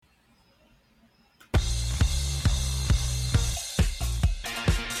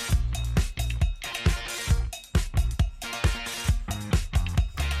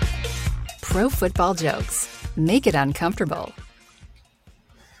Pro Football Jokes. Make it uncomfortable.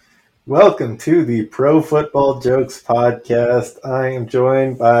 Welcome to the Pro Football Jokes podcast. I am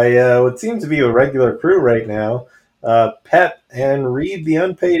joined by what seems to be a regular crew right now, Pep and Reed, the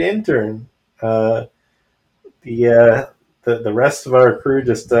unpaid intern. The rest of our crew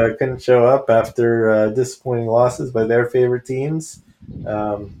just couldn't show up after disappointing losses by their favorite teams.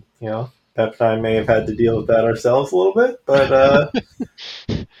 Pep and I may have had to deal with that ourselves a little bit, but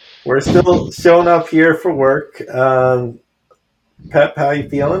we're still showing up here for work. Pep, how you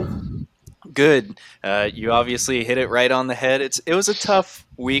feeling? Good. You obviously hit it right on the head. It was a tough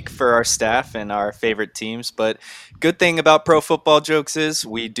week for our staff and our favorite teams, but good thing about Pro Football Jokes is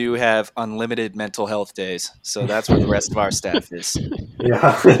we do have unlimited mental health days, so that's where the rest of our staff is.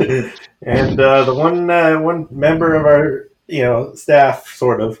 Yeah, and the one member of our staff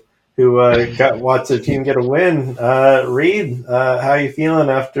sort of who watched their team get a win, Reed. How you feeling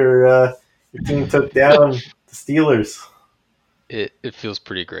after your team took down the Steelers? It feels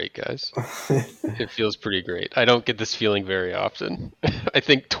pretty great, guys. It feels pretty great. I don't get this feeling very often. I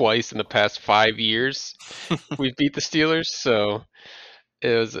think twice in the past 5 years we've beat the Steelers, so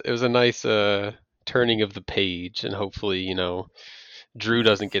it was a nice turning of the page, and hopefully, Drew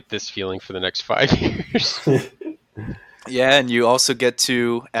doesn't get this feeling for the next 5 years. Yeah, and you also get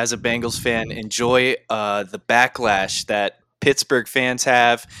to, as a Bengals fan, enjoy the backlash that Pittsburgh fans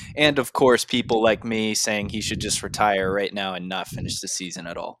have, and of course people like me saying he should just retire right now and not finish the season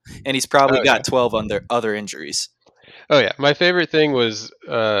at all. And he's probably got 12 other injuries. Oh yeah, my favorite thing was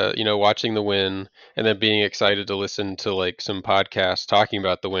watching the win and then being excited to listen to like some podcasts talking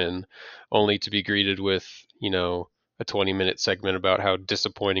about the win, only to be greeted with a 20-minute segment about how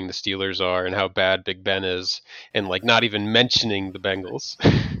disappointing the Steelers are and how bad Big Ben is, and like not even mentioning the Bengals.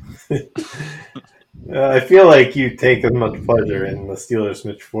 I feel like you take as much pleasure in the Steelers'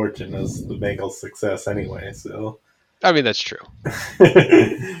 misfortune as the Bengals' success anyway, so... I mean, that's true.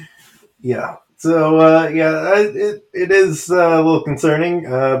 Yeah. So, it is a little concerning.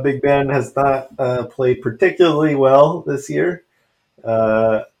 Big Ben has not played particularly well this year.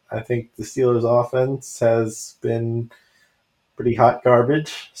 I think the Steelers' offense has been pretty hot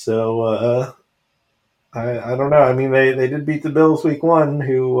garbage, so I don't know. I mean, they did beat the Bills week 1,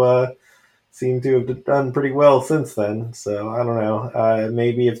 who... seem to have done pretty well since then. So I don't know.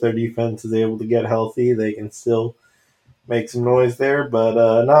 Maybe if their defense is able to get healthy, they can still make some noise there,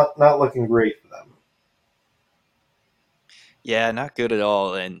 but not looking great for them. Yeah, not good at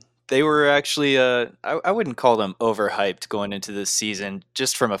all. And they were actually, I wouldn't call them overhyped going into this season.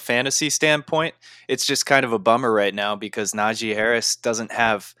 Just from a fantasy standpoint, it's just kind of a bummer right now because Najee Harris doesn't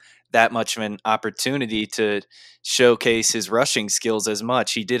have that much of an opportunity to showcase his rushing skills as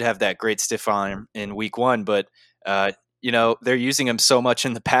much. He did have that great stiff arm in week 1, but they're using him so much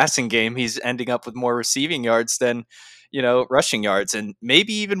in the passing game. He's ending up with more receiving yards than, rushing yards, and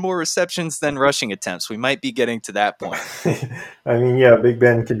maybe even more receptions than rushing attempts. We might be getting to that point. I mean, yeah, Big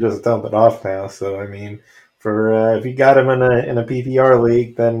Ben could just dump it off now. So, I mean, for if you got him in a PPR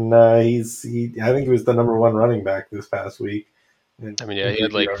league, then I think he was the number 1 running back this past week. I mean, yeah, he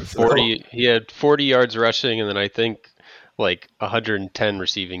had like 40. He had 40 yards rushing, and then I think like 110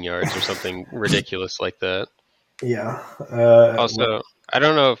 receiving yards or something ridiculous like that. Yeah. Also, I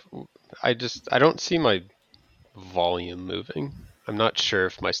don't know if I don't see my volume moving. I'm not sure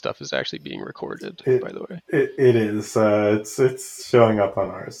if my stuff is actually being recorded. By the way, it is. It's showing up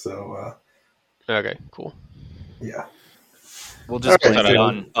on ours. So. Okay. Cool. Yeah. We'll just blame it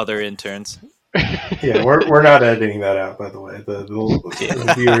on other interns. Yeah, we're not editing that out, by the way. The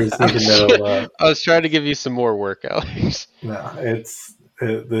viewers need to know. I was trying to give you some more work, Alex. No, this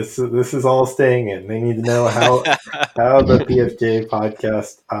is all staying in. They need to know how the PFJ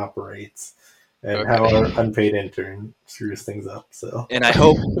podcast operates and how our unpaid intern screws things up. So, and I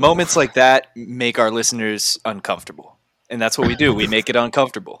hope moments like that make our listeners uncomfortable, and that's what we do. We make it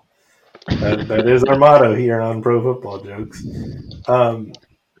uncomfortable. That is our motto here on Pro Football Jokes.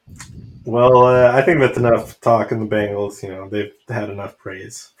 Well, I think that's enough talk in the Bengals. They've had enough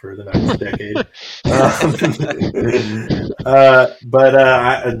praise for the next decade.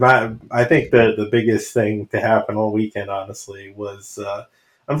 I think the biggest thing to happen all weekend, honestly, was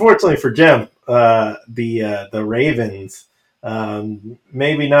unfortunately for Jim, the Ravens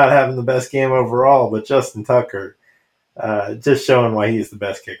maybe not having the best game overall, but Justin Tucker just showing why he's the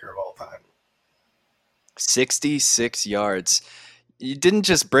best kicker of all time. 66 yards. You didn't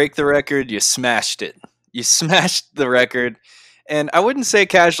just break the record, you smashed it. You smashed the record. And I wouldn't say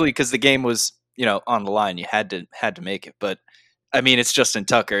casually because the game was, on the line. You had to make it. But, I mean, it's Justin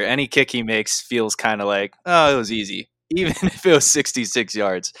Tucker. Any kick he makes feels kind of like, oh, it was easy. even if it was 66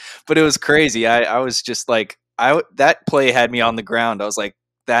 yards. But it was crazy. I was just like, that play had me on the ground. I was like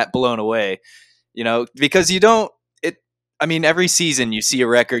that blown away, because you don't. I mean, every season you see a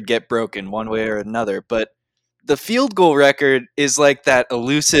record get broken one way or another, but the field goal record is like that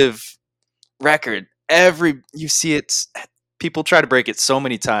elusive record. You see it. People try to break it so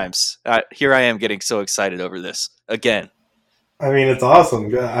many times. Here I am getting so excited over this again. I mean, it's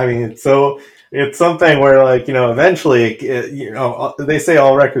awesome. I mean, it's something where, like, eventually, they say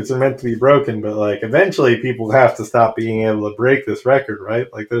all records are meant to be broken, but like eventually people have to stop being able to break this record,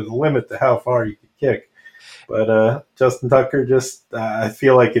 right? Like there's a limit to how far you can kick. But Justin Tucker I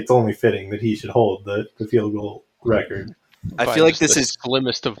feel like it's only fitting that he should hold the field goal record. I feel like this is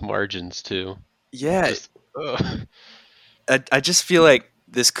slimmest of margins too. Yeah. I just feel like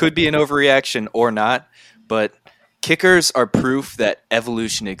this could be an overreaction or not, but kickers are proof that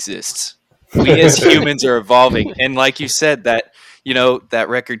evolution exists. We as humans are evolving. And like you said, that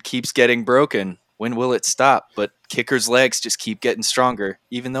record keeps getting broken. When will it stop? But kickers' legs just keep getting stronger,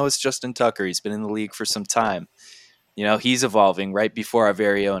 even though it's Justin Tucker. He's been in the league for some time. He's evolving right before our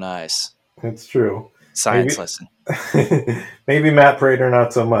very own eyes. That's true. Science lesson. Maybe Matt Prater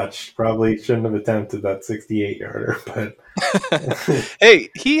not so much. Probably shouldn't have attempted that 68-yarder. But hey,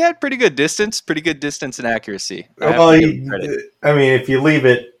 he had pretty good distance and accuracy. Well, if you leave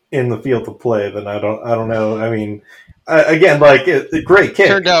it in the field of play, then I don't know. I mean, again, like a great kick.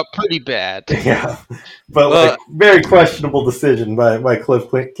 Turned out pretty bad. Yeah, but very questionable decision by Cliff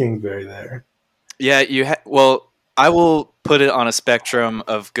Kingsbury there. Yeah, I will put it on a spectrum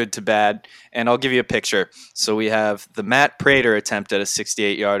of good to bad, and I'll give you a picture. So we have the Matt Prater attempt at a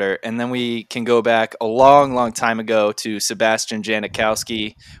 68-yarder, and then we can go back a long, long time ago to Sebastian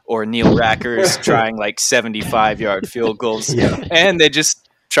Janikowski or Neil Rackers trying like 75-yard field goals, and they just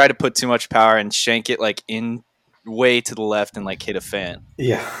try to put too much power and shank it like in way to the left and like hit a fan.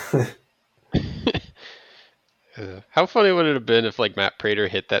 Yeah. How funny would it have been if like Matt Prater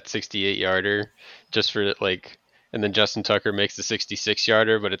hit that 68-yarder just for like, and then Justin Tucker makes the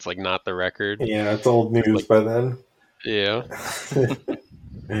 66-yarder, but it's like not the record. Yeah, it's old news by then. Yeah.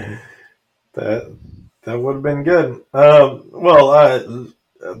 That would have been good. The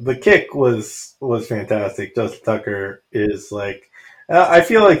kick was fantastic. Justin Tucker is like, I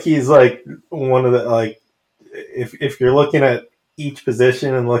feel like he's like one of the, like, if you're looking at each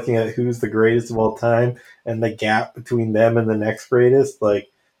position and looking at who's the greatest of all time and the gap between them and the next greatest, like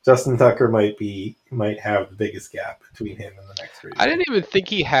Justin Tucker might have the biggest gap between him and the next greatest. I didn't even think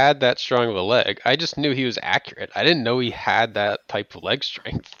he had that strong of a leg. I just knew he was accurate. I didn't know he had that type of leg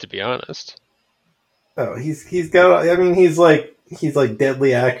strength, to be honest. Oh, he's got. I mean, he's like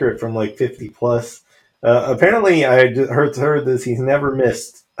deadly accurate from like 50 plus. Apparently, I just heard this. He's never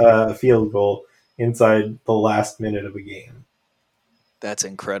missed a field goal inside the last minute of a game. That's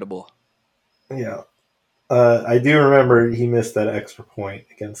incredible. Yeah. I do remember he missed that extra point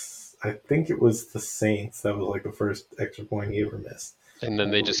against, I think it was the Saints. That was like the first extra point he ever missed. And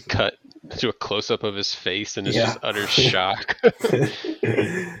then they just cut to a close-up of his face and it's just utter shock.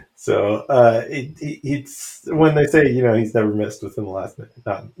 So it's when they say, he's never missed within the last minute.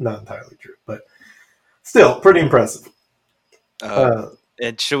 Not entirely true, but still pretty impressive.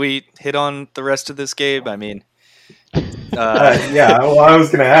 And should we hit on the rest of this game? I mean... Well, I was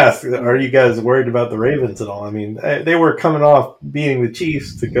going to ask, are you guys worried about the Ravens at all? I mean, they were coming off beating the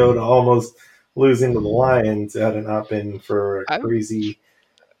Chiefs to go to almost losing to the Lions had it not been for a crazy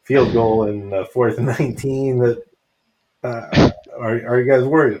field goal in 4th and 19. That are you guys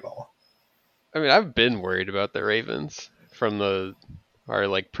worried at all? I mean, I've been worried about the Ravens from our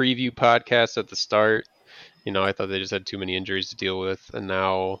like preview podcast at the start. I thought they just had too many injuries to deal with, and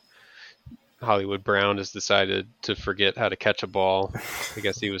now Hollywood Brown has decided to forget how to catch a ball. I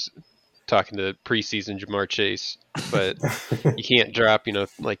guess he was talking to preseason Jamar Chase, but you can't drop,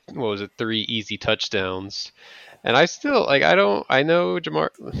 like, what was it, 3 easy touchdowns. And I still, like, I know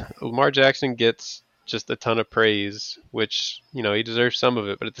Lamar Jackson gets just a ton of praise, which, he deserves some of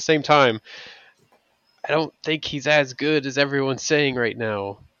it. But at the same time, I don't think he's as good as everyone's saying right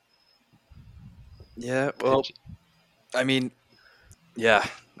now. Yeah, well, I mean, yeah.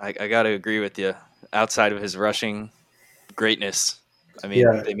 I got to agree with you. Outside of his rushing greatness, I mean,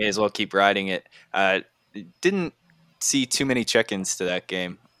 They may as well keep riding it. Didn't see too many check-ins to that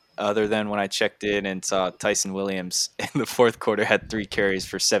game, other than when I checked in and saw Tyson Williams in the fourth quarter had 3 carries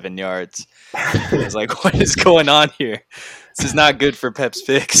for 7 yards. I was like, what is going on here? This is not good for Pep's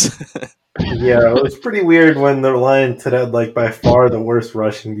picks. Yeah, it was pretty weird when the Lions had like by far the worst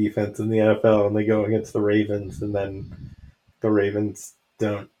rushing defense in the NFL, and they go against the Ravens, and then the Ravens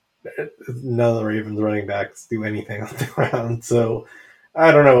don't none of the Ravens running backs do anything on the ground. So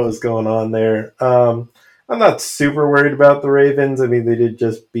I don't know what was going on there. I'm not super worried about the Ravens. I mean, they did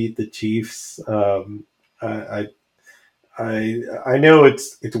just beat the Chiefs. I, I know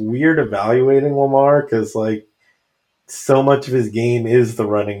it's weird evaluating Lamar because like so much of his game is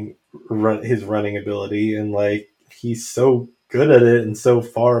the his running ability, and like he's so good at it and so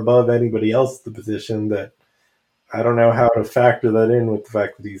far above anybody else at the position that I don't know how to factor that in with the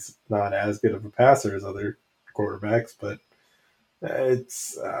fact that he's not as good of a passer as other quarterbacks. But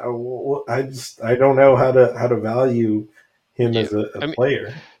it's I don't know how to value him as a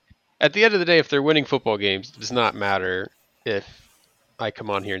player. At the end of the day, if they're winning football games, it does not matter if I come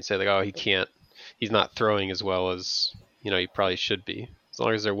on here and say like, oh, he's not throwing as well as he probably should be. As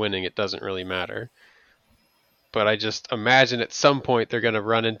long as they're winning, it doesn't really matter. But I just imagine at some point they're going to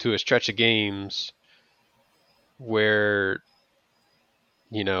run into a stretch of games where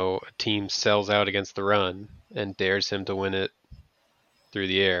a team sells out against the run and dares him to win it through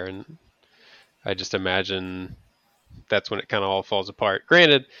the air, and I just imagine that's when it kind of all falls apart.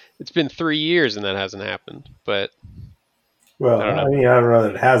 Granted, it's been 3 years and that hasn't happened, but well, I don't know. I mean, I don't know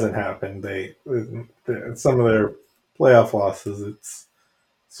that it hasn't happened. Some of their playoff losses, it's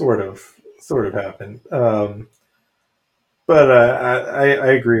sort of happened. But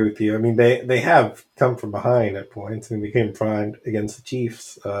I agree with you. I mean, they have come from behind at points and became primed against the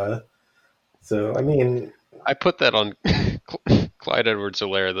Chiefs. So I mean, I put that on Clyde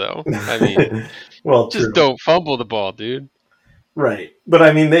Edwards-Helaire, though. I mean, well, just true. don't fumble the ball, dude. Right, but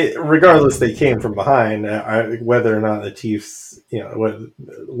I mean, regardless, they came from behind. Whether or not the Chiefs,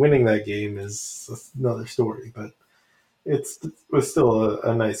 winning that game is another story. But it was still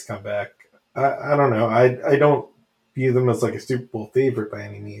a nice comeback. I don't know. I don't view them as like a Super Bowl favorite by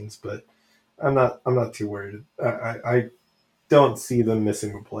any means, but I'm not too worried. I don't see them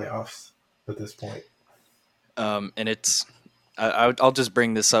missing the playoffs at this point. And I'll just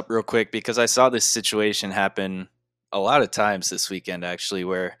bring this up real quick because I saw this situation happen a lot of times this weekend, actually,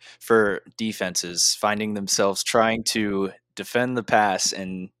 where for defenses finding themselves trying to defend the pass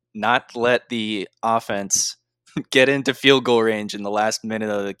and not let the offense get into field goal range in the last minute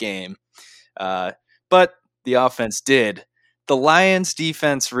of the game. But the offense did. The Lions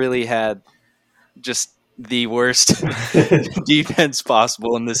defense really had just the worst defense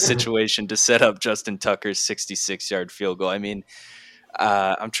possible in this situation to set up Justin Tucker's 66-yard field goal. I mean,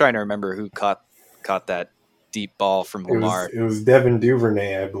 I'm trying to remember who caught that deep ball from Lamar. It was Devin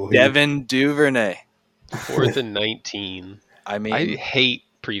Duvernay, I believe. Devin Duvernay. 4th and 19. I mean, I hate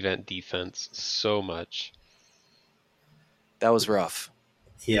prevent defense so much. That was rough.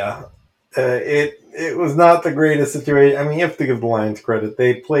 Yeah. It was not the greatest situation. I mean, you have to give the Lions credit.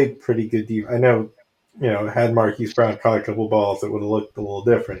 They played pretty good defense. I know, had Marquise Brown caught a couple balls, it would have looked a little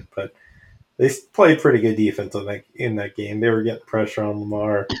different, but they played pretty good defense in that game. They were getting pressure on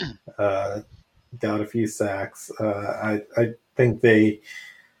Lamar, got a few sacks. I think they,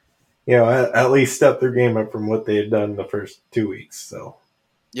 at least stepped their game up from what they had done the first 2 weeks. So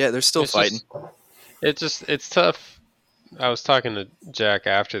yeah, they're still fighting. It's tough. I was talking to Jack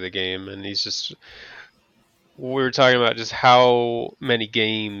after the game, and we were talking about just how many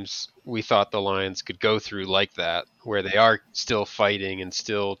games we thought the Lions could go through like that, where they are still fighting and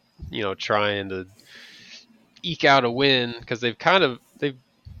still, trying to eke out a win, because they've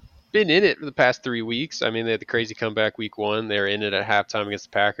been in it for the past 3 weeks. I mean, they had the crazy comeback week 1. They were in it at halftime against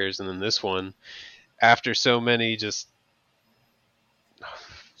the Packers, and then this one, after so many just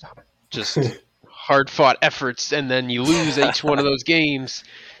hard-fought efforts, and then you lose each one of those games.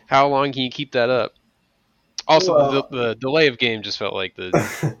 How long can you keep that up? Also, the delay of game just felt like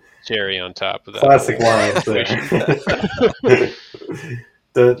the cherry on top of that. Classic Lions there.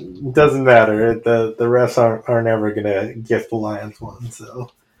 Doesn't matter. The refs aren't ever going to gift the Lions one.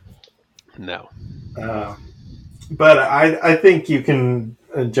 So no. But I think you can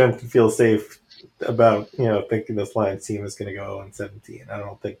Jen can feel safe about thinking this Lions team is going to go 0-17. I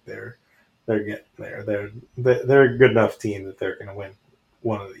don't think they're getting there. They're a good enough team that they're going to win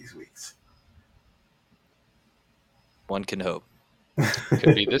one of these weeks. One can hope.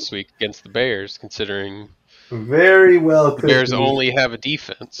 Could be this week against the Bears, considering very well the Bears only have a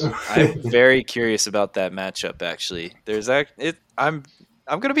defense. I'm very curious about that matchup. Actually, I'm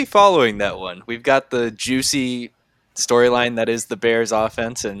going to be following that one. We've got the juicy storyline that is the Bears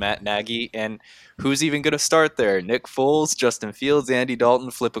offense and Matt Nagy, and who's even going to start there? Nick Foles, Justin Fields, Andy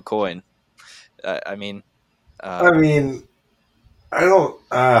Dalton, flip a coin. I don't.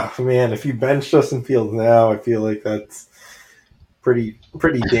 Man, if you bench Justin Fields now, I feel like that's pretty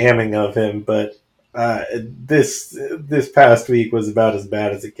damning of him. But This past week was about as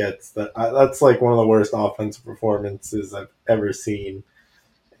bad as it gets. That's like one of the worst offensive performances I've ever seen,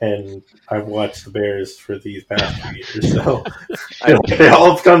 and I've watched the Bears for these past 2 years, so I feel like they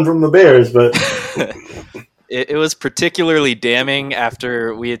all have come from the Bears. But it was particularly damning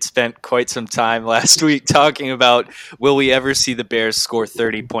after we had spent quite some time last week talking about will we ever see the Bears score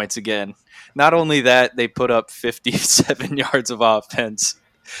 30 points again. Not only that, they put up 57 yards of offense.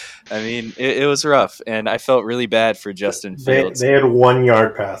 I mean, it was rough, and I felt really bad for Justin Fields. they had 1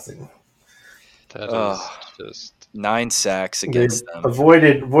 yard passing. That is just 9 sacks They against them.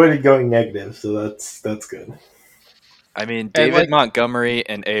 avoided going negative, so that's good. I mean, David Montgomery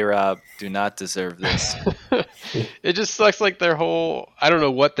and A-Rob do not deserve this. It just sucks. Like their whole, I don't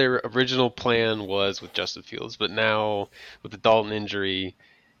know what their original plan was with Justin Fields, but now with the Dalton injury,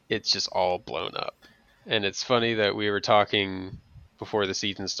 it's just all blown up. And it's funny that we were talking before the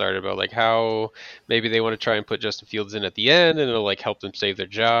season started about like how maybe they want to try and put Justin Fields in at the end and it'll like help them save their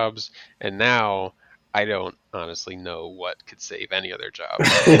jobs. And now I don't honestly know what could save any other job.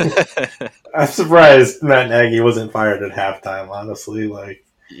 I'm surprised Matt Nagy wasn't fired at halftime, honestly.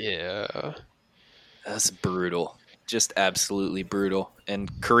 Yeah. That's brutal. Just absolutely brutal. And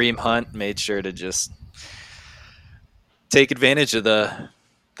Kareem Hunt made sure to just take advantage of the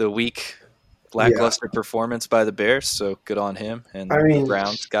weak, lackluster performance by the Bears. So good on him. And the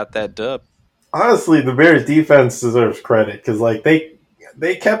Browns got that dub. Honestly, the Bears defense deserves credit because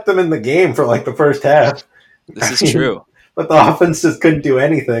they kept them in the game for the first half. This is true. But the offense just couldn't do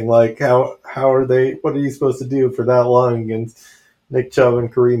anything. How are they? What are you supposed to do for that long against Nick Chubb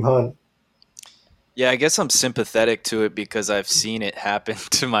and Kareem Hunt? Yeah, I guess I'm sympathetic to it because I've seen it happen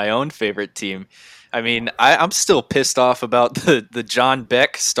to my own favorite team. I mean, I'm still pissed off about the John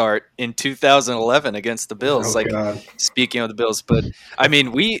Beck start in 2011 against the Bills. God. Speaking of the Bills, but I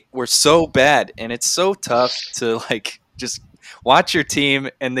mean, we were so bad, and it's so tough to just watch your team,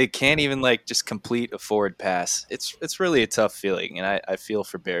 and they can't even just complete a forward pass. It's really a tough feeling, and I feel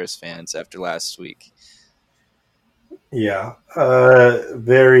for Bears fans after last week. Yeah,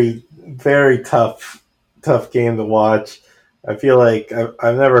 very, very tough game to watch. I feel like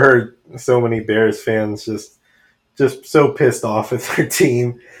I've never heard so many Bears fans just so pissed off at their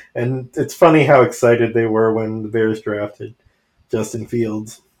team, and it's funny how excited they were when the Bears drafted Justin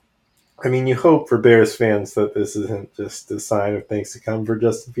Fields. I mean, you hope for Bears fans that this isn't just a sign of things to come for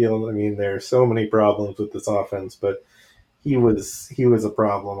Justin Fields. I mean, there are so many problems with this offense, but he was a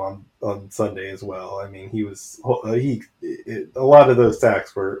problem on Sunday as well. I mean, a lot of those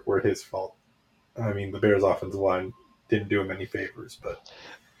sacks were his fault. I mean, the Bears' offensive line didn't do him any favors, but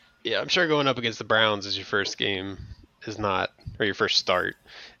yeah, I'm sure going up against the Browns as your first game is not, or your first start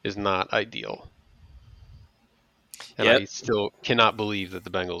is not ideal. And I still cannot believe that the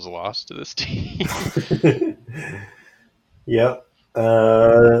Bengals lost to this team. Yep,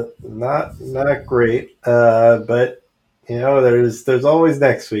 not great, but. There's always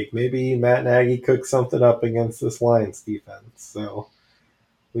next week. Maybe Matt Nagy cooks something up against this Lions defense. So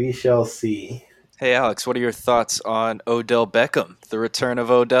we shall see. Hey, Alex, what are your thoughts on Odell Beckham, the return of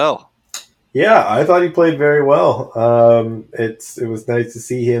Odell? Yeah, I thought he played very well. It was nice to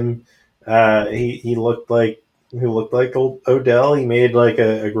see him. He looked like Odell. He made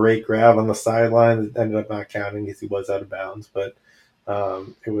a great grab on the sideline that ended up not counting because he was out of bounds. But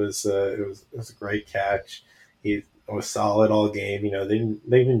it was a great catch. He was solid all game.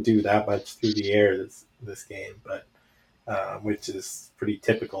 They didn't do that much through the air this game, but which is pretty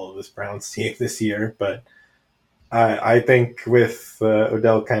typical of this Browns team this year. But I think with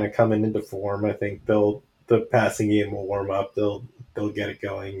Odell kind of coming into form, I think the passing game will warm up. They'll get it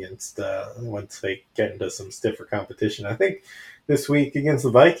going once they get into some stiffer competition. I think this week against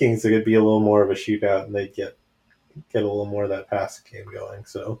the Vikings, it could be a little more of a shootout, and they'd get a little more of that passing game going.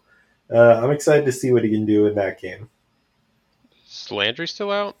 So I'm excited to see what he can do in that game. Is Landry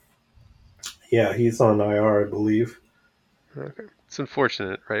still out? Yeah, he's on IR, I believe. Okay. It's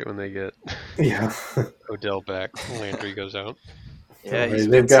unfortunate, right, when they get Odell back, Landry goes out. Yeah, he's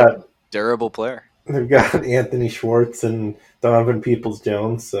been a durable player. They've got Anthony Schwartz and Donovan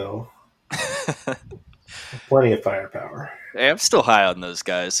Peoples-Jones, so plenty of firepower. Hey, I'm still high on those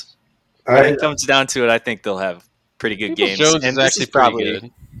guys. When it comes down to it, I think they'll have pretty good games. Jones is actually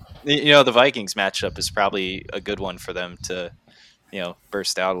probably good. The Vikings matchup is probably a good one for them to,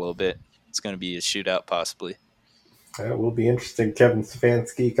 burst out a little bit. It's going to be a shootout possibly. It will be interesting. Kevin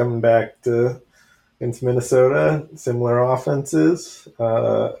Stefanski coming back against Minnesota, similar offenses.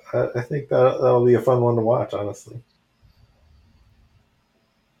 I think that'll be a fun one to watch, honestly.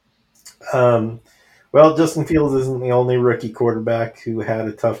 Well, Justin Fields isn't the only rookie quarterback who had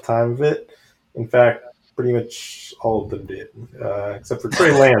a tough time of it. In fact, pretty much all of them did, except for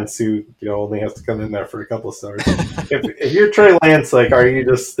Trey Lance, who only has to come in there for a couple of starts. If you're Trey Lance, like, are you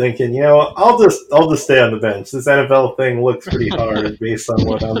just thinking, I'll just stay on the bench? This NFL thing looks pretty hard based on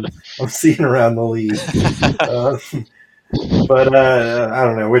what I'm seeing around the league. But I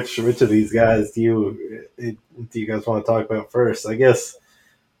don't know which of these guys do you guys want to talk about first? I guess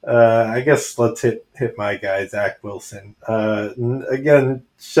let's hit my guy, Zach Wilson. Again,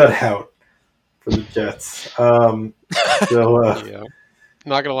 shutout for the Jets. Yeah.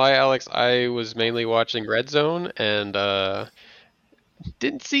 Not gonna lie, Alex, I was mainly watching Red Zone and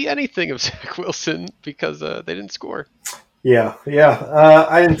didn't see anything of Zach Wilson because they didn't score. Yeah.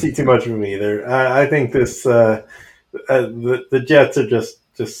 I didn't see too much of him either. I think this the Jets are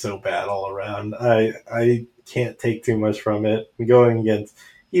just so bad all around. I can't take too much from it. Going against,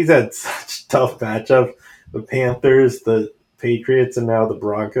 he's had such tough matchup. The Panthers, the Patriots, and now the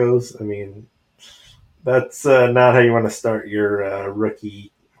Broncos. I mean, that's not how you want to start your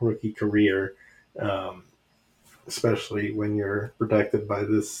rookie career, especially when you're protected by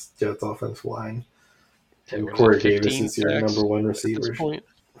this Jets offensive line. And Corey Davis is your number one receiver.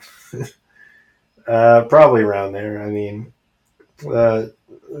 Probably around there. I mean,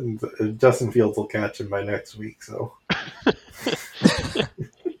 Justin Fields will catch him by next week. So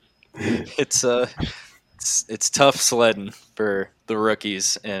it's tough sledding for the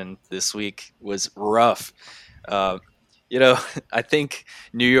rookies, and this week was rough. I think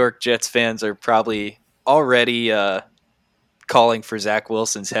New York Jets fans are probably already calling for Zach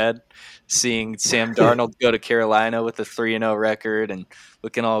Wilson's head, seeing Sam Darnold go to Carolina with a 3-0 record and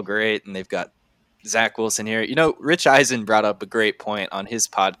looking all great, and they've got Zach Wilson here. Rich Eisen brought up a great point on his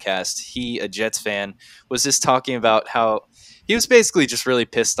podcast. He, a Jets fan, was just talking about how he was basically just really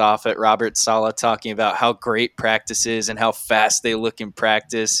pissed off at Robert Saleh talking about how great practice is and how fast they look in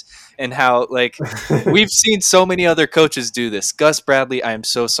practice and how, like, we've seen so many other coaches do this. Gus Bradley, I am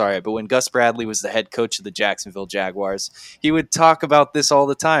so sorry, but when Gus Bradley was the head coach of the Jacksonville Jaguars, he would talk about this all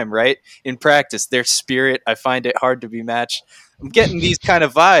the time, right? In practice, their spirit, I find it hard to be matched. I'm getting these kind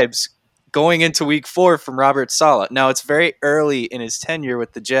of vibes going into week 4 from Robert Saleh. Now, it's very early in his tenure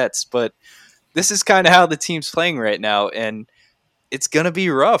with the Jets, but this is kind of how the team's playing right now, and it's going to be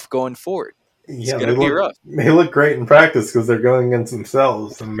rough going forward. It's going to be rough. They look great in practice because they're going against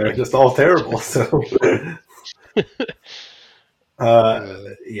themselves, and they're just all terrible. So,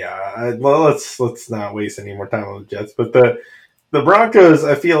 let's not waste any more time on the Jets. But the Broncos,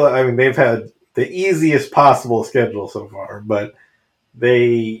 they've had the easiest possible schedule so far, but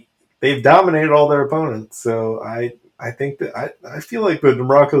they've dominated all their opponents. So I think that I feel like the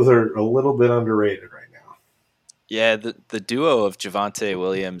Broncos are a little bit underrated right now. Yeah, the duo of Javonte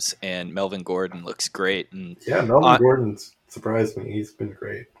Williams and Melvin Gordon looks great. And yeah, Melvin Gordon's surprised me. He's been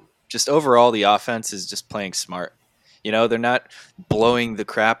great. Just overall, the offense is just playing smart. They're not blowing the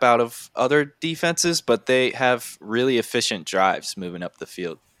crap out of other defenses, but they have really efficient drives moving up the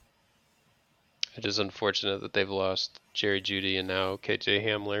field. It is unfortunate that they've lost Jerry Jeudy and now KJ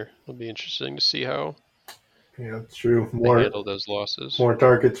Hamler. It'll be interesting to see how it's true. They handle those losses. More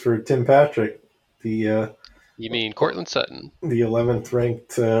targets for Tim Patrick. You mean Cortland Sutton? The 11th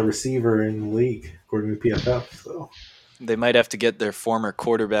ranked receiver in the league, according to PFF. So they might have to get their former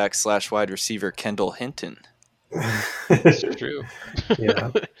quarterback / wide receiver Kendall Hinton. That's true.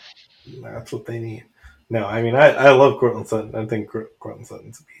 Yeah, that's what they need. No, I mean I love Cortland Sutton. I think Cortland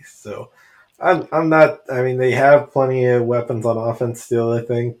Sutton's a beast. So I'm not. I mean, they have plenty of weapons on offense still. I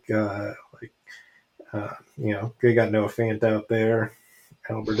think they got Noah Fant out there,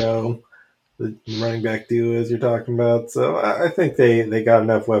 Alberto, the running back duo as you're talking about. So I think they got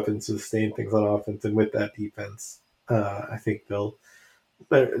enough weapons to sustain things on offense, and with that defense, I think they'll.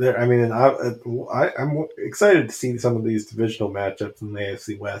 I mean, I'm excited to see some of these divisional matchups in the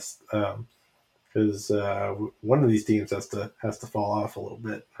AFC West because one of these teams has to fall off a little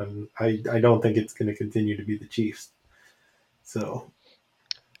bit, and I don't think it's going to continue to be the Chiefs. So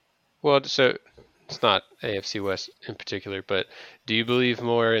it's not AFC West in particular, but do you believe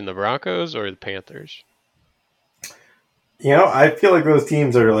more in the Broncos or the Panthers? I feel like those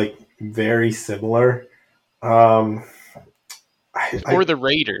teams are like very similar. Or the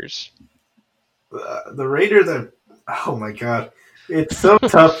Raiders. The Raiders are, oh my God. It's so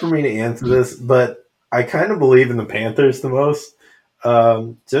tough for me to answer this, but I kind of believe in the Panthers the most,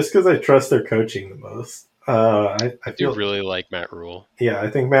 just because I trust their coaching the most. I do really like Matt Rule. Yeah, I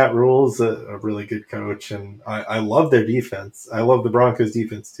think Matt Rule's a really good coach, and I love their defense. I love the Broncos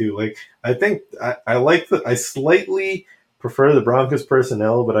defense too. Like, I think I slightly prefer the Broncos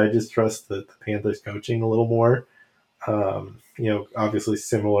personnel, but I just trust the Panthers coaching a little more. Obviously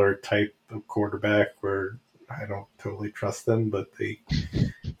similar type of quarterback where I don't totally trust them, but they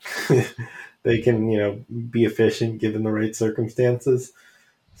they can be efficient given the right circumstances.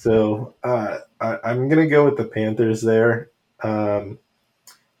 So I'm gonna go with the Panthers there. I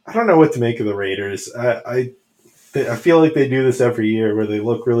don't know what to make of the Raiders. I feel like they do this every year where they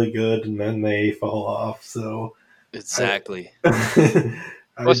look really good and then they fall off. So Exactly.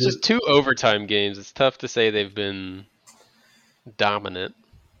 Well, it's just 2 overtime games. It's tough to say they've been dominant.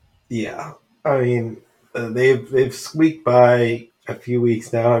 Yeah, I mean they've squeaked by a few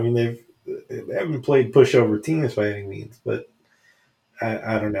weeks now. I mean they haven't played pushover teams by any means, but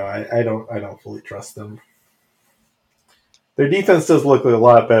I don't know. I don't fully trust them. Their defense does look a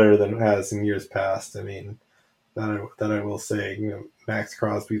lot better than it has in years past. I mean, that I will say. Max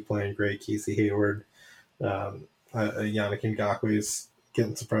Crosby playing great. Casey Hayward, Yannick Ngakoue is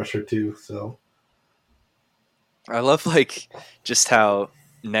getting some pressure too. So I love just how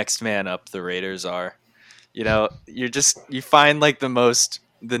next man up the Raiders are. You find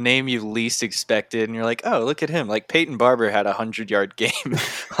the name you least expected, and you're like, oh, look at him! Like Peyton Barber had 100-yard game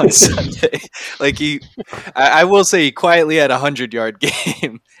on Sunday. I will say he quietly had 100-yard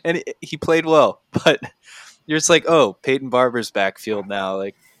game, and he played well. But you're just like, oh, Peyton Barber's backfield now.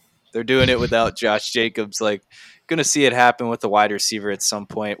 Like they're doing it without Josh Jacobs. Like gonna see it happen with the wide receiver at some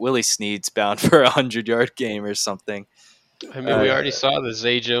point. Willie Snead's bound for 100-yard game or something. I mean, we already saw the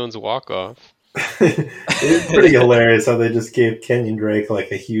Zay Jones walk-off. It's pretty hilarious how they just gave Kenyon Drake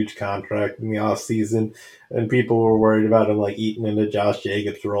like a huge contract in the offseason, and people were worried about him like eating into Josh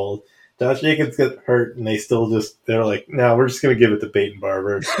Jacobs' role. Josh Jacobs got hurt, and they're like, no, we're just gonna give it to Peyton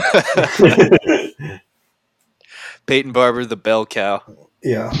Barber. Peyton Barber, the bell cow.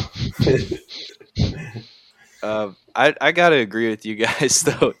 Yeah. I gotta agree with you guys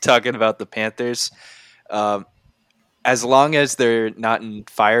though. Talking about the Panthers, as long as they're not in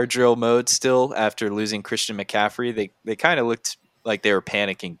fire drill mode still after losing Christian McCaffrey, they kind of looked like they were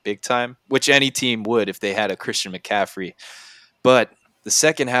panicking big time, which any team would if they had a Christian McCaffrey. But the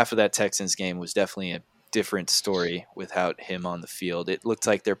second half of that Texans game was definitely a different story without him on the field. It looked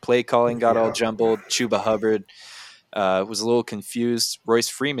like their play calling got all jumbled. Chuba Hubbard was a little confused. Royce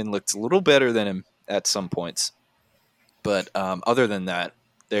Freeman looked a little better than him at some points. But other than that,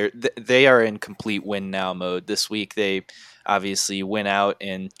 they are in complete win now mode. This week they obviously went out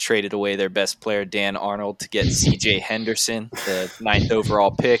and traded away their best player, Dan Arnold, to get C.J. Henderson, the 9th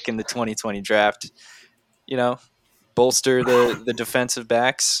overall pick in the 2020 draft. Bolster the defensive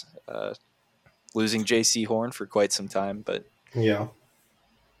backs, losing J.C. Horn for quite some time. But yeah,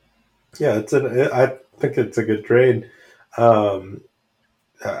 I think it's a good trade. I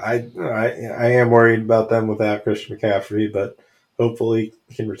am worried about them without Christian McCaffrey, but hopefully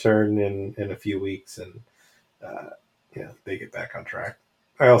he can return in a few weeks and they get back on track.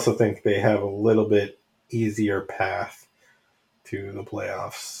 I also think they have a little bit easier path to the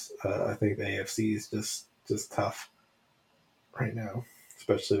playoffs. I think the AFC is just tough right now,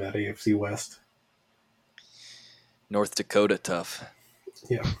 especially that AFC West. North Dakota tough.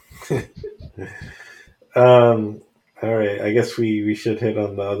 Yeah. All right, I guess we should hit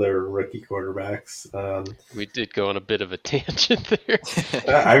on the other rookie quarterbacks. We did go on a bit of a tangent there.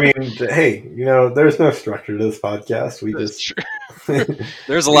 I mean, hey, there's no structure to this podcast. That's true.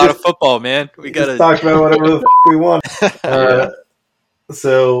 There's a lot of football, man. We got to talk about whatever the we want.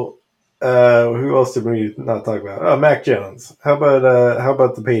 So, who else did we not talk about? Oh, Mac Jones. How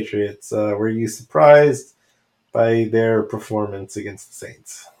about the Patriots? Were you surprised by their performance against the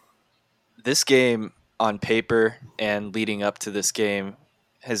Saints? This game on paper and leading up to this game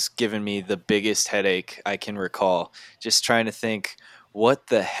has given me the biggest headache I can recall. Just trying to think what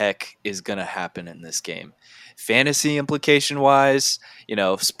the heck is going to happen in this game. Fantasy implication wise,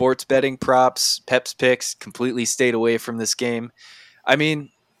 sports betting props, Pep's picks completely stayed away from this game. I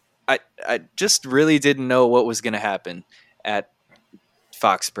mean, I just really didn't know what was going to happen at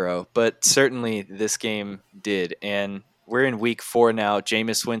Foxborough, but certainly this game did. And we're in week 4 now.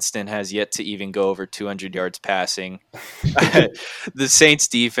 Jameis Winston has yet to even go over 200 yards passing. The Saints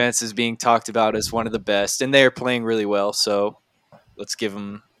defense is being talked about as one of the best, and they are playing really well. So let's give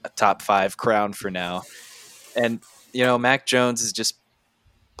them a top 5 crown for now. And, Mac Jones is just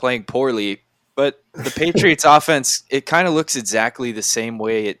playing poorly, but the Patriots offense, it kind of looks exactly the same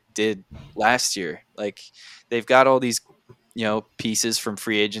way it did last year. Like they've got all these, pieces from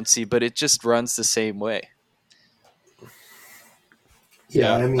free agency, but it just runs the same way.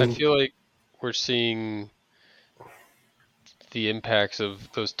 Yeah, I feel like we're seeing the impacts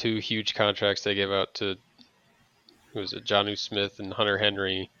of those 2 huge contracts they gave out to, who was it, Jonnu Smith and Hunter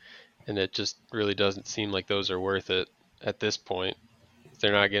Henry, and it just really doesn't seem like those are worth it at this point.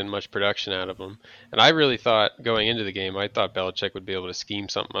 They're not getting much production out of them. And I really thought going into the game, I thought Belichick would be able to scheme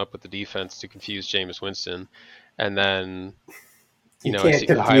something up with the defense to confuse Jameis Winston. And then, You I can't see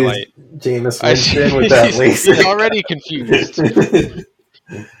the confuse highlight. Jameis Winston with that laser. He's already confused.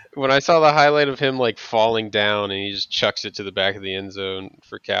 When I saw the highlight of him like falling down and he just chucks it to the back of the end zone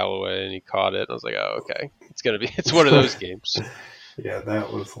for Callaway and he caught it, I was like, oh, okay, it's one of those games. Yeah,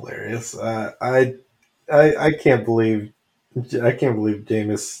 that was hilarious. I can't believe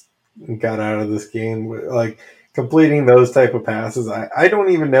Jameis got out of this game like completing those type of passes. I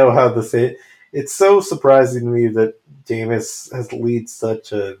don't even know how to say it. It's so surprising to me that Jameis has leads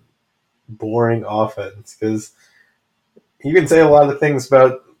such a boring offense, because you can say a lot of things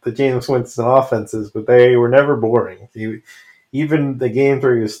about the Jameis Winston offenses, but they were never boring. Even the games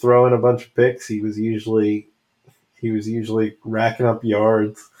where he was throwing a bunch of picks, he was usually racking up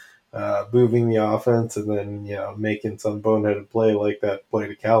yards, moving the offense, and then making some boneheaded play like that play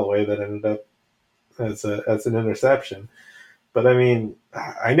to Callaway that ended up as an interception. But I mean,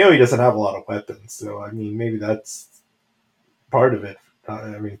 I know he doesn't have a lot of weapons, so I mean maybe that's part of it.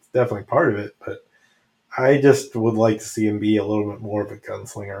 I mean, it's definitely part of it, but I just would like to see him be a little bit more of a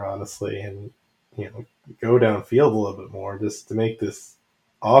gunslinger, honestly, and go downfield a little bit more just to make this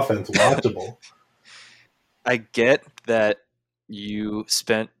offense watchable. I get that you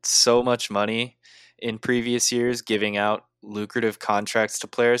spent so much money in previous years giving out lucrative contracts to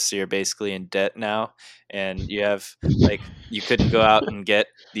players, so you're basically in debt now, and you have you couldn't go out and get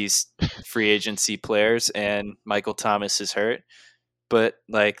these free agency players, and Michael Thomas is hurt, but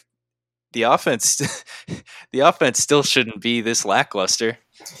the offense the offense still shouldn't be this lackluster.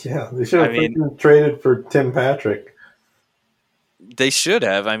 Yeah, they should have traded for Tim Patrick. They should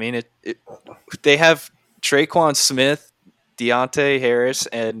have. I mean, they have Traquan Smith, Deontay Harris,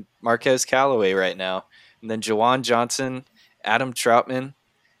 and Marquez Callaway right now. And then Jawan Johnson, Adam Troutman,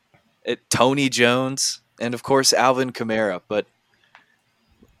 Tony Jones, and of course Alvin Kamara. But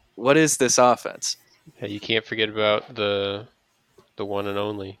what is this offense? Yeah, you can't forget about the one and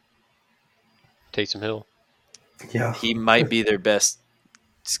only Taysom Hill. Yeah, he might be their best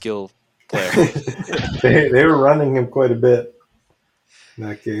skill player. they were running him quite a bit in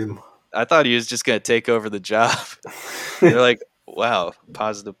that game. I thought he was just going to take over the job. They're like, wow,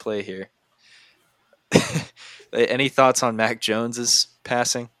 positive play here. Any thoughts on Mac Jones's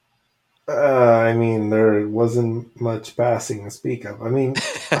passing? I mean, there wasn't much passing to speak of. I mean,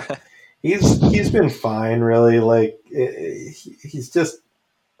 he's been fine, really. He's just,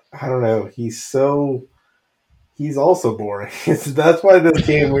 I don't know. He's also boring. That's why this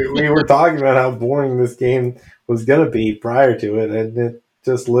game, we were talking about how boring this game was going to be prior to it, and it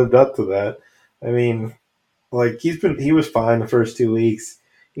just lived up to that. I mean, he was fine the first 2 weeks.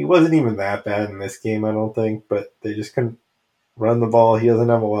 He wasn't even that bad in this game, I don't think, but they just couldn't run the ball. He doesn't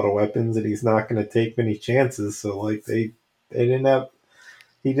have a lot of weapons, and he's not going to take many chances. So he didn't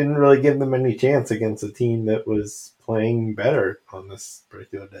really give them any chance against a team that was playing better on this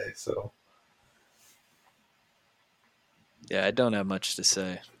particular day. So yeah, I don't have much to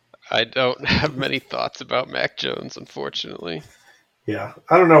say. I don't have many thoughts about Mac Jones, unfortunately. Yeah,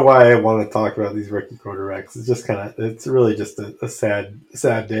 I don't know why I want to talk about these rookie quarterbacks. It's just it's really just a sad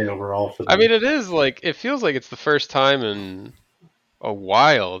day overall for them. I mean, it is it feels like it's the first time in a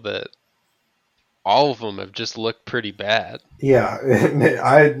while that all of them have just looked pretty bad. Yeah,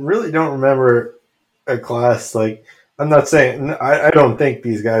 I really don't remember a class I'm not saying I don't think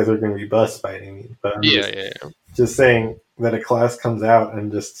these guys are going to be bust by any means, but I'm just saying that a class comes out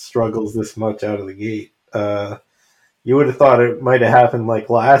and just struggles this much out of the gate. You would have thought it might have happened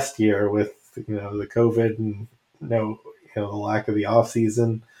last year with the COVID and the lack of the off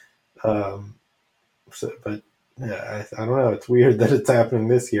season. But yeah, I don't know. It's weird that it's happening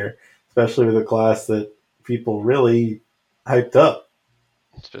this year, especially with a class that people really hyped up.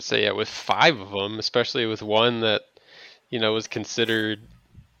 I was going to say, with 5 of them, especially with one that was considered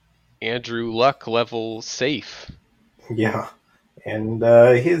Andrew Luck level safe. Yeah. And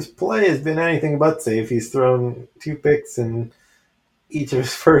his play has been anything but safe. He's thrown 2 picks in each of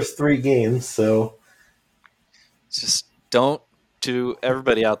his first 3 games. So just to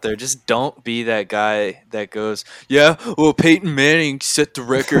everybody out there, just don't be that guy that goes, yeah, well, Peyton Manning set the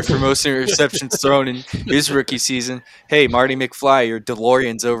record for most interceptions thrown in his rookie season. Hey, Marty McFly, your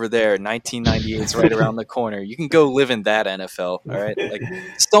DeLorean's over there. 1998 is right around the corner. You can go live in that NFL, all right?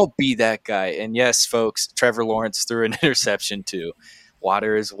 Just don't be that guy. And yes, folks, Trevor Lawrence threw an interception too.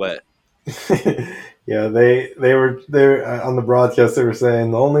 Water is wet. Yeah, they were there on the broadcast. They were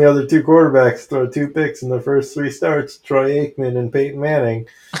saying the only other two quarterbacks throw 2 picks in their first 3 starts: Troy Aikman and Peyton Manning.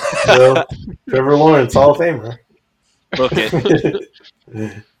 So Trevor Lawrence, Hall of Famer. Book it.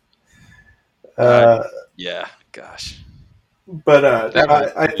 uh, Yeah, gosh. but That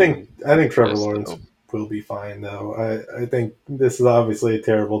would I think Trevor yes, Lawrence though. will be fine though. I think this is obviously a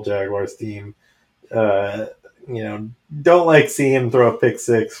terrible Jaguars team. Uh, don't like see him throw a pick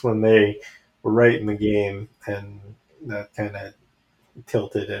six when they were right in the game, and that kind of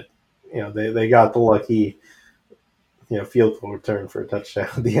tilted it. They got the lucky field goal return for a touchdown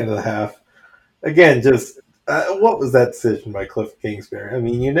at the end of the half. Again, just what was that decision by Cliff Kingsbury? I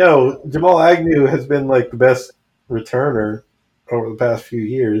mean, Jamal Agnew has been like the best returner over the past few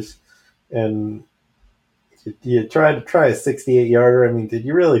years, and you tried to try a 68 yarder. I mean, did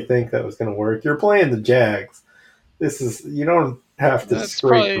you really think that was going to work? You're playing the Jags. You don't have to That's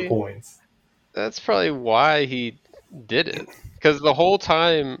scrape the probably points. that's probably why he did it. Because the whole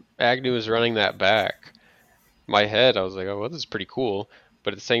time Agnew was running that back, my head I was like, oh, well, this is pretty cool.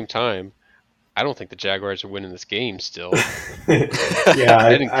 But at the same time, I don't think the Jaguars are winning this game still. Yeah,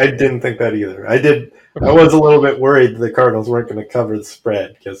 didn't I didn't think that either. I was a little bit worried the Cardinals weren't going to cover the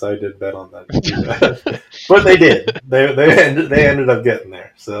spread because I did bet on that. But they did. They ended up getting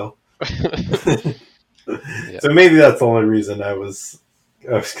there. So Yeah. so maybe that's the only reason I was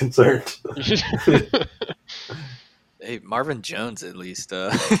concerned. Hey, Marvin Jones at least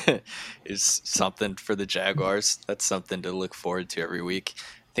is something for the Jaguars. That's something to look forward to every week.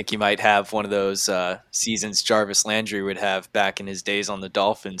 I think he might have one of those seasons Jarvis Landry would have back in his days on the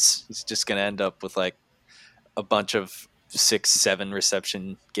Dolphins. He's just going to end up with like a bunch of 6-7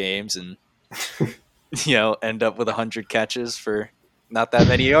 reception games and end up with 100 catches for not that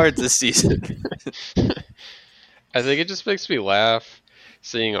many yards this season. I think it just makes me laugh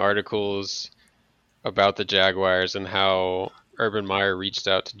seeing articles about the Jaguars and how Urban Meyer reached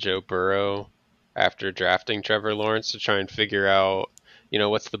out to Joe Burrow after drafting Trevor Lawrence to try and figure out,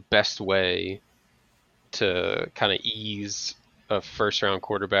 what's the best way to kind of ease a first round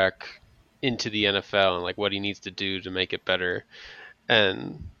quarterback into the NFL and like what he needs to do to make it better.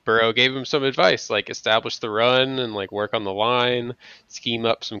 And Burrow gave him some advice, like establish the run and like work on the line, scheme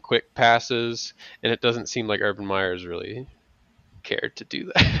up some quick passes. And it doesn't seem like Urban Meyer's really cared to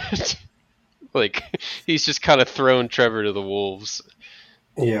do that. Like he's just kind of thrown Trevor to the wolves,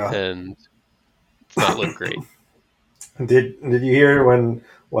 Yeah. and it's not looked great. Did you hear when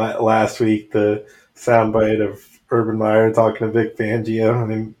last week the soundbite of Urban Meyer talking to Vic Fangio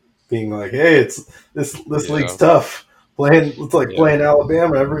and him being like, "Hey, it's this league's tough. It's like playing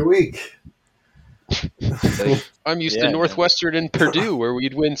Alabama every week." I'm used to Northwestern and Purdue where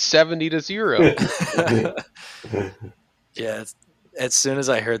we'd win 70-0. Yeah, as soon as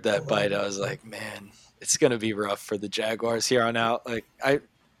I heard that bite, I was like, man, it's going to be rough for the Jaguars here on out. Like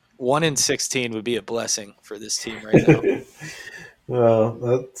 1-16 would be a blessing for this team right now. Well,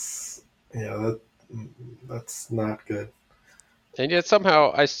 that's not good. And yet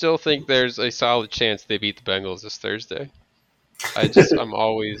somehow I still think there's a solid chance they beat the Bengals this Thursday. I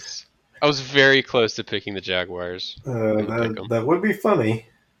was very close to picking the Jaguars. That would be funny.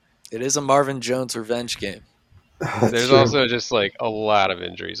 It is a Marvin Jones revenge game. There's also just like a lot of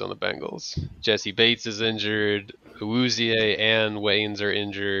injuries on the Bengals. Jesse Bates is injured. Awuzie and Waynes are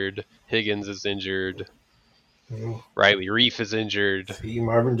injured. Higgins is injured. Riley Reif is injured. See,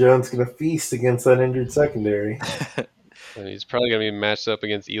 Marvin Jones going to feast against that injured secondary. And he's probably going to be matched up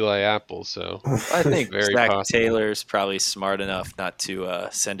against Eli Apple, so I think very Zach possible. Taylor's probably smart enough not to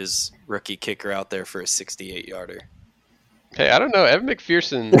send his rookie kicker out there for a 68-yarder. Hey, I don't know. Evan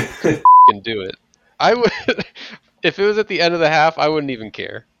McPherson can do it. I would, if it was at the end of the half, I wouldn't even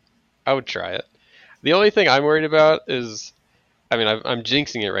care. I would try it. The only thing I'm worried about is, I'm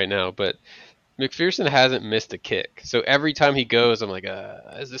jinxing it right now, but McPherson hasn't missed a kick. So every time he goes, I'm like,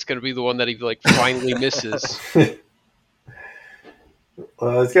 is this going to be the one that he like finally misses?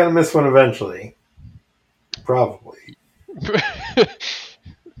 Well, he's going to miss one eventually. Probably.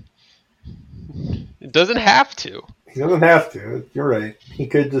 It doesn't have to. He doesn't have to. You're right. He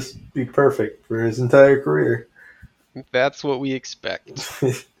could just be perfect for his entire career. That's what we expect.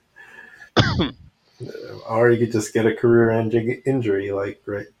 Or he could just get a career-ending injury like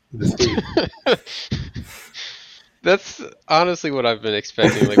right this week. That's honestly what I've been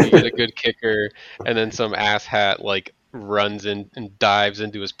expecting. Like, you get a good kicker, and then some asshat like runs in and dives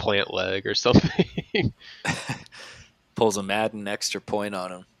into his plant leg or something. Pulls a Madden extra point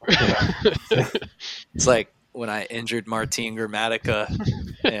on him. It's like when I injured Martin Gramatica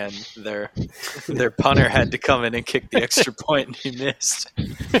and their punter had to come in and kick the extra point and he missed.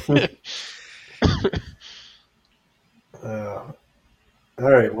 All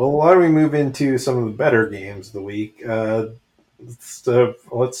right. Well, why don't we move into some of the better games of the week? Let's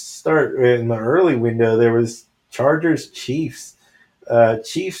start in the early window. There was Chargers Chiefs.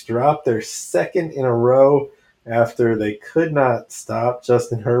 Chiefs dropped their second in a row after they could not stop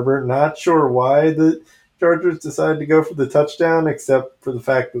Justin Herbert. Not sure why the Chargers decided to go for the touchdown, except for the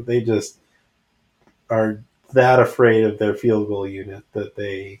fact that they just are that afraid of their field goal unit that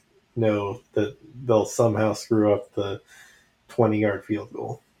they know that they'll somehow screw up the 20-yard field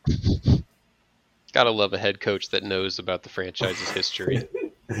goal. Gotta love a head coach that knows about the franchise's history.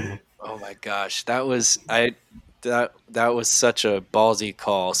 Oh my gosh, that was such a ballsy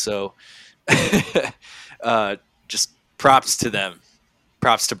call. So, just props to them.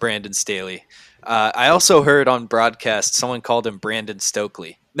 Props to Brandon Staley. I also heard on broadcast someone called him Brandon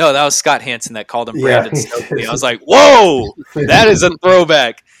Stokely. No, that was Scott Hansen that called him Brandon Stokely. I was like, whoa, that is a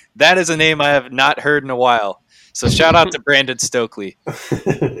throwback. That is a name I have not heard in a while. So shout out to Brandon Stokely.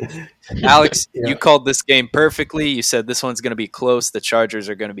 Alex, you called this game perfectly. You said this one's going to be close. The Chargers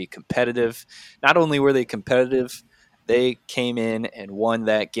are going to be competitive. Not only were they competitive, they came in and won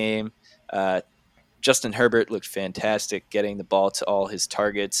that game. Justin Herbert looked fantastic getting the ball to all his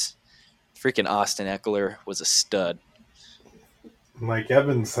targets. Freaking Austin Eckler was a stud. Mike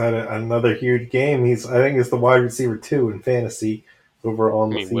Evans had another huge game. I think he's the wide receiver 2 in fantasy overall in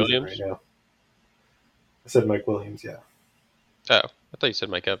the season Williams? right now. I said Mike Williams, yeah. Oh, I thought you said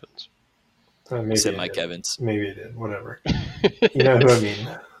Mike Evans. Maybe I said Mike Evans. Maybe I did. Whatever. You know who I mean.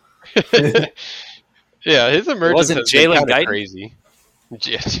 Yeah, his emergence wasn't has been Jalen kind of Guyton? crazy.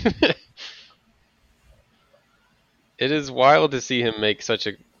 It is wild to see him make such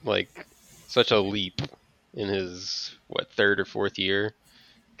a leap in his third or fourth year,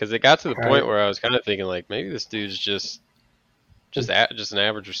 because it got to the point where I was kind of thinking like maybe this dude's just an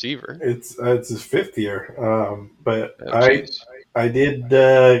average receiver. It's his 5th year, but I did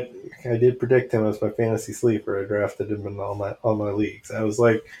predict him as my fantasy sleeper. I drafted him in all my leagues. I was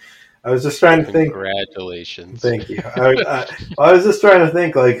just trying to think. Congratulations! Thank you. I was just trying to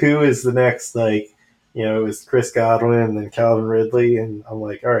think like who is the next it was Chris Godwin and then Calvin Ridley, and I'm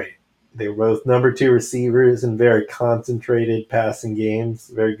like, all right, they were both number 2 receivers in very concentrated passing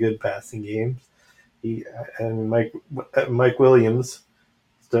games, very good passing games. And Mike Williams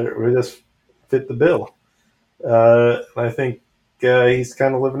we just fit the bill. I think he's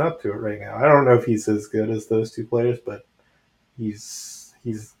kind of living up to it right now. I don't know if he's as good as those 2 players, but he's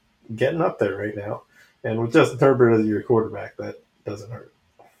getting up there right now. And with Justin Herbert as your quarterback, that doesn't hurt.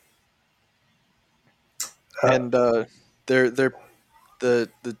 And the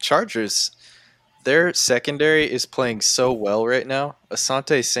Chargers, their secondary is playing so well right now.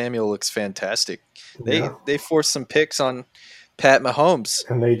 Asante Samuel looks fantastic. They forced some picks on Pat Mahomes,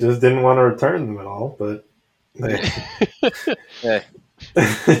 and they just didn't want to return them at all. But hey,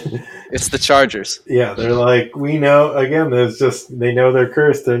 it's the Chargers. Yeah, they're like, we know. Again, there's just they know they're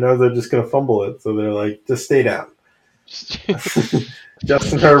cursed. They know they're just going to fumble it, so they're like, just stay down.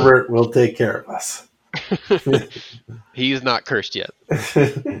 Justin Herbert will take care of us. He's not cursed yet.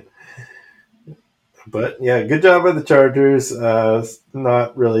 But yeah, good job by the Chargers.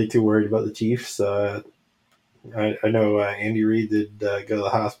 Not really too worried about the Chiefs. I know Andy Reid did go to the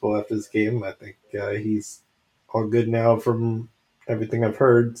hospital after this game. I think he's all good now from everything I've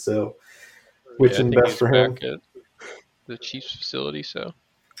heard. So, wishing best for him. Back at the Chiefs facility, so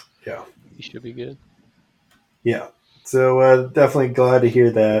yeah, he should be good. Yeah. So definitely glad to hear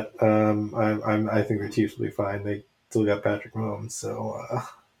that. I think the Chiefs will be fine. They still got Patrick Mahomes, so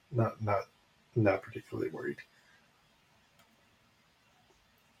not particularly worried.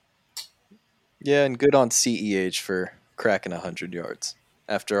 Yeah, and good on CEH for cracking 100 yards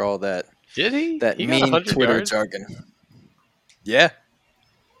after all that. Did he? That he mean got Twitter yards? jargon. Yeah.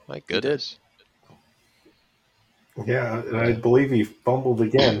 My goodness. Yeah, and I believe he fumbled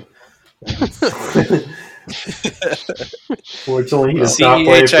again. Fortunately, he does not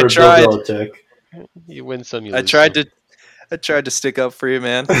play for Bill Belichick. You win some, you lose. I tried to stick up for you,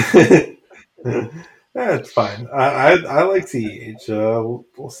 man. That's fine. I like CEH.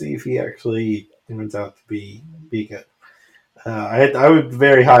 We'll see if he actually turns out to be good. I was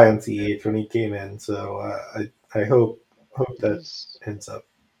very high on CEH when he came in, so I hope that ends up.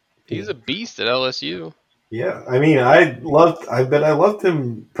 He's a beast at LSU. Yeah, I mean, I loved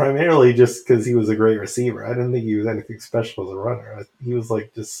him primarily just because he was a great receiver. I didn't think he was anything special as a runner. He was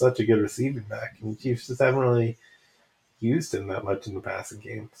like just such a good receiving back, and the Chiefs just haven't really used him that much in the passing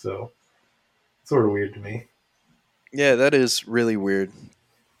game. So, it's sort of weird to me. Yeah, that is really weird.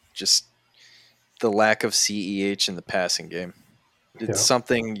 Just the lack of CEH in the passing game. It's Yeah.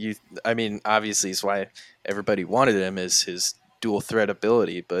 something I mean, obviously, it's why everybody wanted him is his dual threat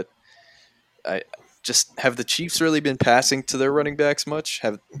ability. But I just have the Chiefs really been passing to their running backs much?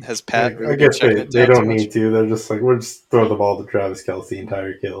 Has Pat I really been guess checking it they down too don't much? need to. They're just like, we'll just throw the ball to Travis Kelce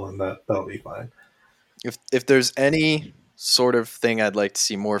entire kill, and that'll be fine. If there's any sort of thing I'd like to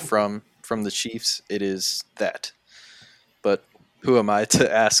see more from the Chiefs, it is that. But who am I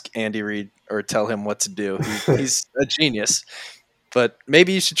to ask Andy Reid or tell him what to do? He's a genius. But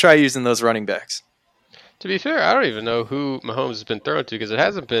maybe you should try using those running backs. To be fair, I don't even know who Mahomes has been thrown to because it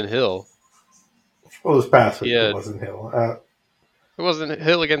hasn't been Hill. Well, this past week it Yeah, wasn't Hill. it wasn't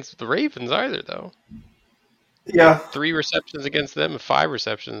Hill against the Ravens either, though. He had Yeah, 3 receptions against them and 5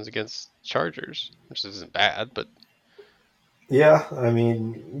 receptions against Chargers, which isn't bad, but yeah. I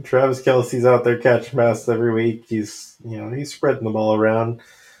mean, Travis Kelsey's out there catching passes every week. He's spreading the ball around.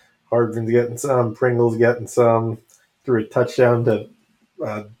 Hardman's getting some. Pringle's getting some. Threw a touchdown to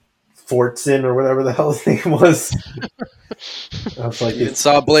Fortson or whatever the hell his name was. I was like, Even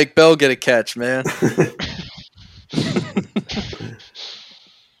saw Blake Bell get a catch, man.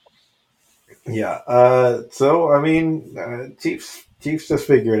 yeah. So I mean, Chiefs just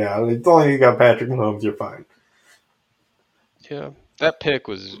figure it out. As long as you got Patrick Mahomes, you're fine. yeah, that pick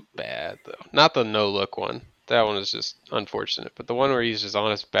was bad though. Not the no look one. That one was just unfortunate. But the one where he's just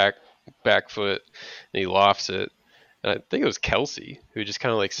on his back foot and he lofts it, and I think it was Kelsey who just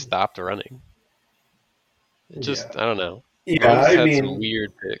kind of like stopped running. Just I don't know. Yeah, Mahomes has I had some mean,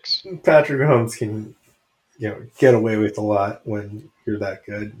 weird picks. Patrick Mahomes can get away with a lot when you're that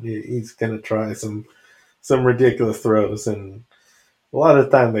good. He's gonna try some ridiculous throws, and a lot of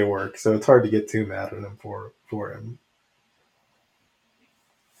the time they work. So it's hard to get too mad at him for him.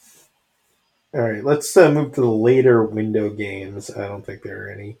 All right, let's move to the later window games. I don't think there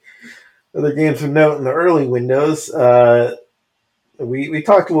are any other games of note in the early windows. We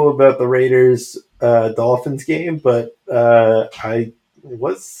talked a little about the Raiders Dolphins game, but it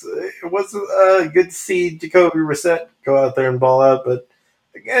was good to see Jacoby Brissett go out there and ball out. But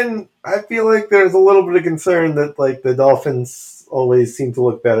again, I feel like there's a little bit of concern that like the Dolphins always seem to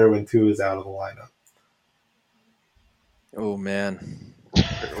look better when Tua is out of the lineup. Oh man,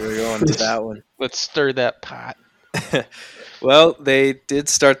 we're going to that one. Let's stir that pot. Well, they did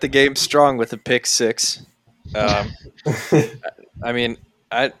start the game strong with a pick six. I mean,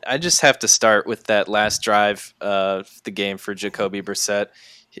 I just have to start with that last drive of the game for Jacoby Brissett,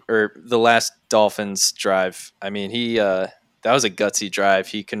 or the last Dolphins drive. I mean, that was a gutsy drive.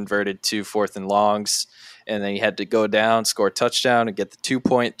 He converted 2 4th and longs, and then he had to go down, score a touchdown, and get the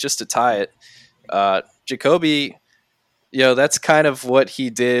 2-point just to tie it. Jacoby, that's kind of what he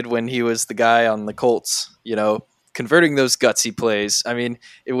did when he was the guy on the Colts, converting those gutsy plays. I mean,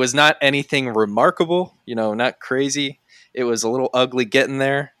 it was not anything remarkable, not crazy. It was a little ugly getting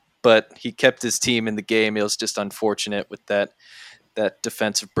there, but he kept his team in the game. It was just unfortunate with that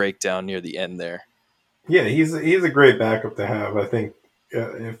defensive breakdown near the end there. Yeah, he's a great backup to have. I think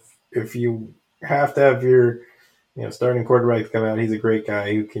if you have to have your starting quarterback come out, he's a great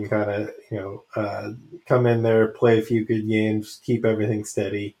guy who can kind of come in there, play a few good games, keep everything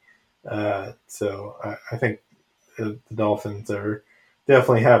steady. So I think the Dolphins are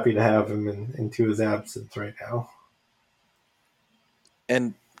definitely happy to have him into his absence right now.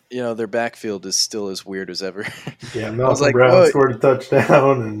 And their backfield is still as weird as ever. Yeah, Malcolm Brown scored a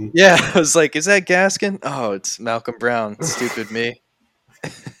touchdown, and I was like, "Is that Gaskin?" Oh, it's Malcolm Brown. Stupid me.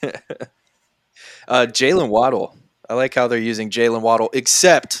 Jalen Waddle. I like how they're using Jalen Waddle,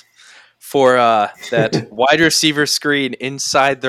 except for that wide receiver screen inside their